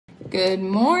Good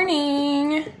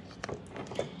morning.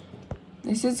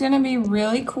 This is gonna be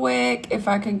really quick if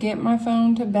I could get my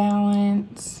phone to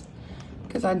balance,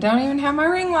 because I don't even have my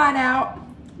ring light out.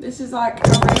 This is like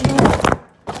a regular.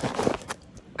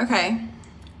 Okay,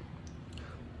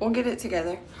 we'll get it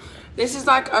together. This is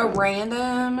like a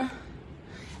random,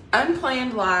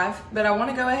 unplanned live, but I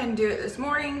want to go ahead and do it this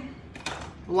morning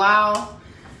while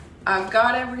I've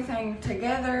got everything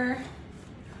together,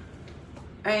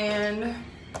 and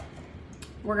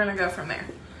we're gonna go from there.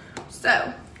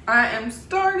 So I am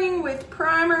starting with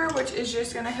primer, which is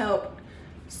just gonna help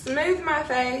smooth my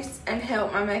face and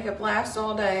help my makeup last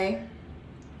all day.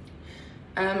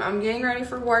 I'm getting ready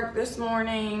for work this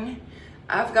morning.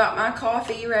 I've got my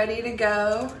coffee ready to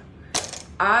go.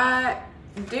 I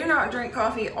do not drink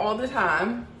coffee all the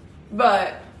time,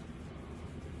 but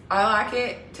I like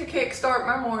it to kickstart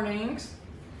my mornings.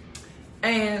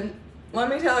 And let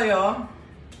me tell y'all,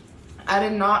 I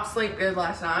did not sleep good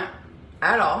last night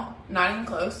at all, not even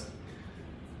close.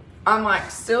 I'm like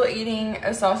still eating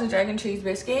a sausage, egg, and cheese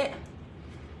biscuit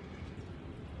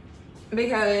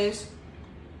because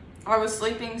I was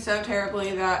sleeping so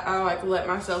terribly that I like let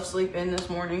myself sleep in this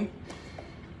morning.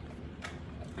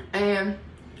 And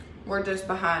we're just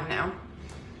behind now.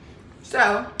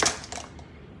 So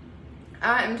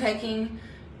I am taking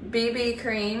BB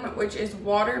cream, which is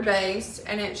water-based,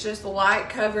 and it's just light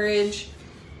coverage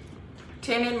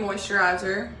tinted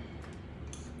moisturizer.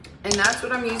 And that's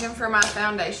what I'm using for my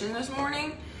foundation this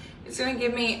morning. It's gonna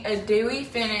give me a dewy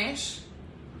finish,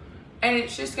 and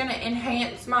it's just gonna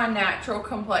enhance my natural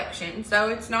complexion. So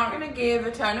it's not gonna give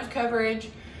a ton of coverage,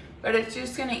 but it's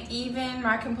just gonna even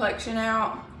my complexion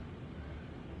out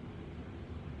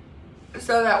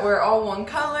so that we're all one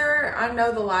color. I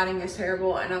know the lighting is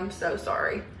terrible and I'm so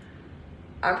sorry.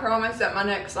 I promise that my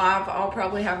next live, I'll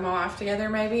probably have my life together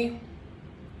maybe.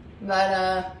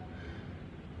 But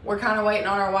we're kind of waiting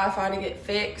on our Wi-Fi to get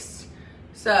fixed.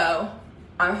 So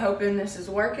I'm hoping this is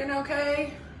working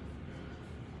okay.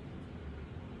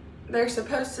 They're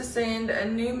supposed to send a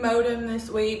new modem this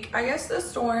week. I guess the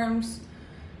storms,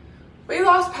 we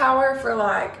lost power for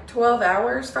like 12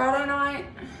 hours Friday night.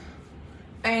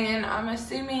 And I'm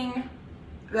assuming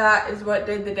that is what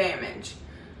did the damage.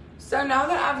 So now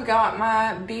that I've got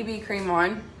my BB cream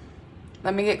on,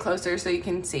 let me get closer so you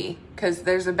can see, because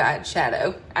there's a bad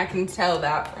shadow. I can tell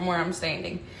that from where I'm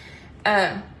standing.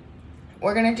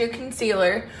 We're gonna do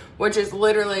concealer, which is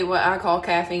literally what I call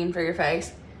caffeine for your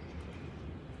face.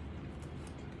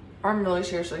 I'm really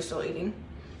seriously still eating.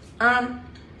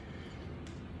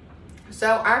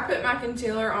 So I put my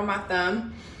concealer on my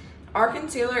thumb. Our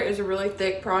concealer is a really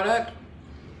thick product.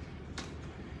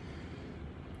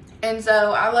 And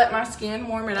so I let my skin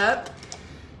warm it up.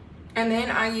 And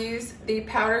then I use the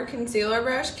powder concealer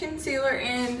brush concealer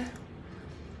in.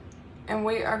 And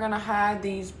we are gonna hide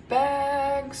these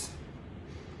bags.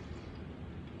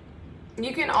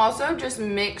 You can also just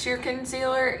mix your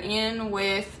concealer in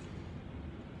with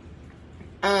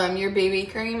your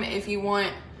BB cream if you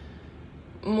want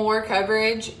more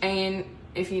coverage and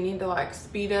if you need to like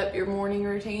speed up your morning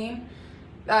routine.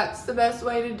 That's the best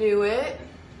way to do it.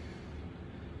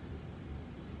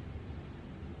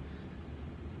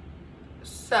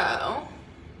 So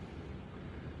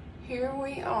here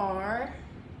we are.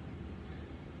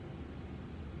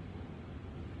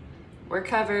 We're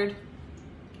covered.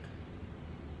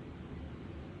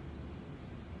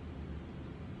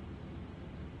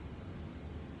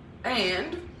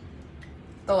 And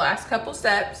the last couple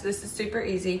steps, this is super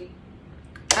easy.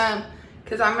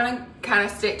 Because I'm gonna kind of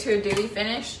stick to a dewy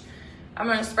finish. I'm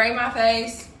gonna spray my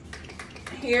face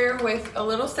here with a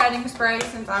little setting spray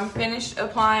since I'm finished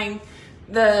applying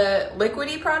the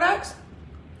liquidy products.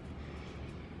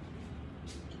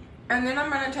 And then I'm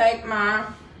gonna take my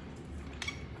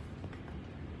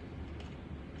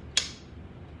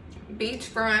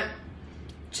Beachfront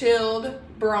Chilled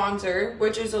Bronzer,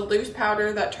 which is a loose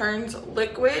powder that turns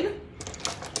liquid.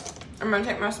 I'm gonna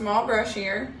take my small brush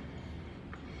here.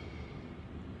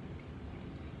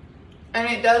 And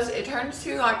it turns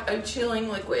to like a chilling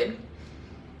liquid.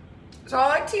 So I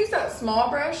like to use that small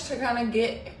brush to kind of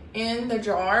get in the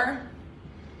jar.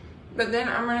 But then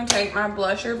I'm gonna take my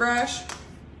blusher brush,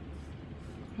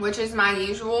 which is my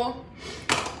usual,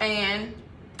 and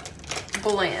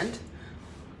blend.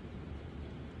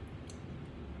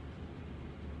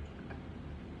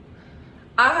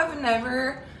 I have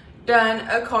never done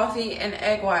a coffee and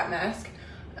egg white mask.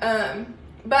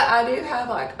 But I do have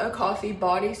like a coffee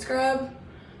body scrub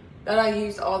that I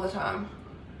use all the time.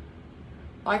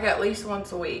 Like at least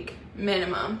once a week,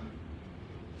 minimum.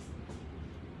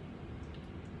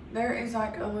 There is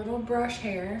like a little brush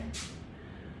hair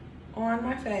on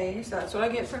my face. That's what I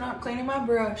get for not cleaning my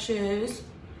brushes.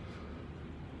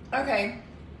 Okay.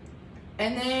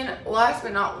 And then last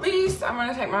but not least, I'm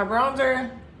gonna take my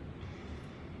bronzer.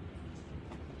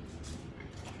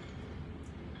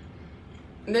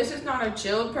 This is not a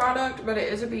chilled product, but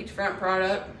it is a beachfront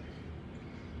product.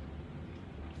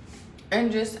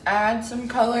 And just add some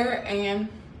color and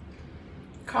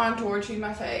contour to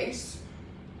my face.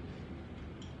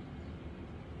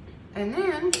 And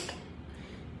then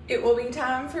it will be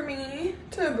time for me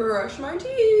to brush my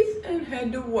teeth and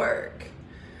head to work.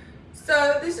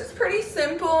 So this is pretty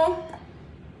simple.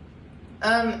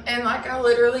 And like I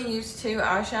literally used 2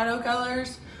 eyeshadow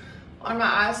colors on my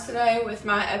eyes today with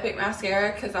my Epic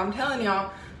mascara, because I'm telling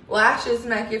y'all, lashes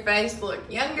make your face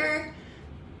look younger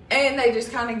and they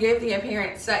just kind of give the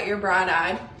appearance that you're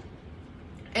bright-eyed.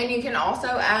 And you can also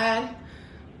add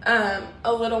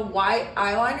a little white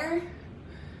eyeliner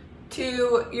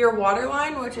to your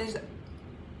waterline, which is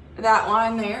that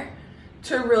line there,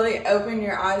 to really open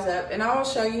your eyes up. And I will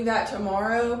show you that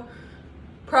tomorrow,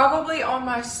 probably on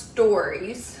my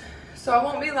stories. So I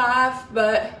won't be live,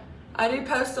 but I do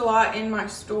post a lot in my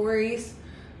stories.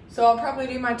 So I'll probably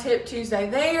do my Tip Tuesday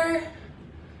there.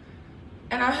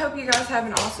 And I hope you guys have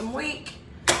an awesome week.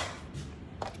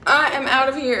 I am out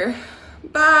of here.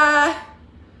 Bye.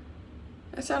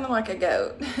 That sounded like a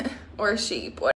goat or a sheep.